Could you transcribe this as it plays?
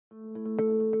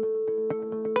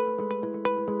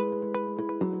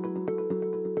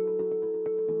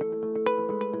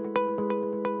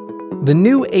The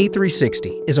new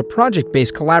A360 is a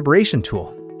project-based collaboration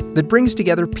tool that brings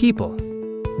together people,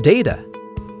 data,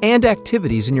 and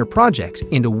activities in your projects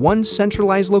into one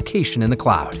centralized location in the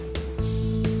cloud.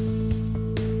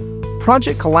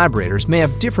 Project collaborators may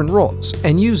have different roles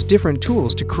and use different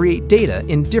tools to create data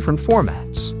in different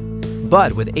formats.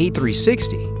 But with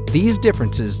A360, these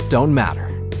differences don't matter.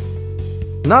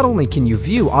 Not only can you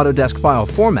view Autodesk file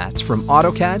formats from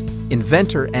AutoCAD,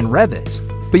 Inventor, and REVIT,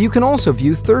 but you can also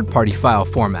view third-party file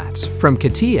formats from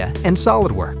CATIA and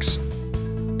SOLIDWORKS.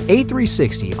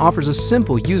 A360 offers a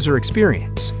simple user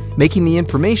experience, making the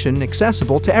information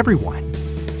accessible to everyone,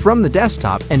 from the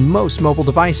desktop and most mobile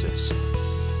devices.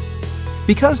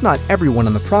 Because not everyone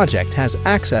on the project has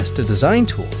access to design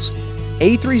tools,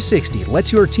 A360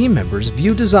 lets your team members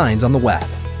view designs on the web.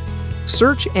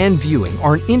 Search and viewing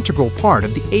are an integral part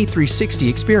of the A360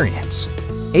 experience.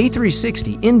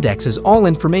 A360 indexes all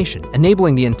information,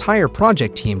 enabling the entire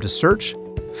project team to search,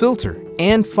 filter,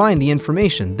 and find the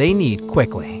information they need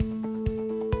quickly.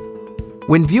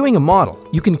 When viewing a model,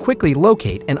 you can quickly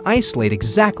locate and isolate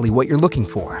exactly what you're looking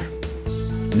for.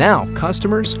 Now,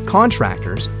 customers,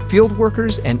 contractors, field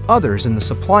workers, and others in the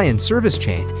supply and service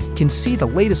chain can see the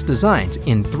latest designs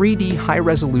in 3D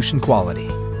high-resolution quality.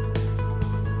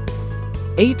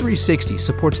 A360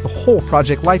 supports the whole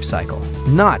project lifecycle,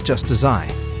 not just design.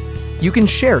 You can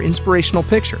share inspirational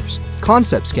pictures,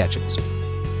 concept sketches,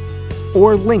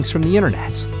 or links from the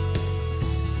internet.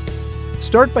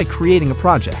 Start by creating a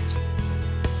project.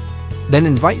 Then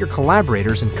invite your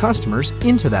collaborators and customers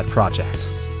into that project.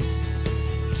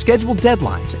 Schedule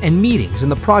deadlines and meetings in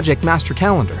the project master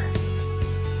calendar.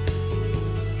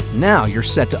 Now you're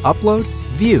set to upload,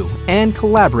 view, and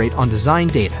collaborate on design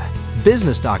data,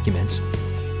 business documents,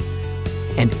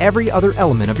 and every other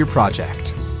element of your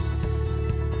project.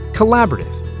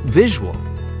 Collaborative, visual,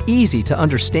 easy to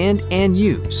understand and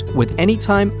use with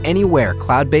anytime, anywhere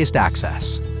cloud-based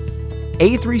access.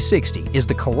 A360 is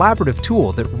the collaborative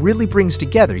tool that really brings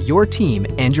together your team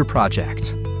and your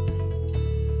project.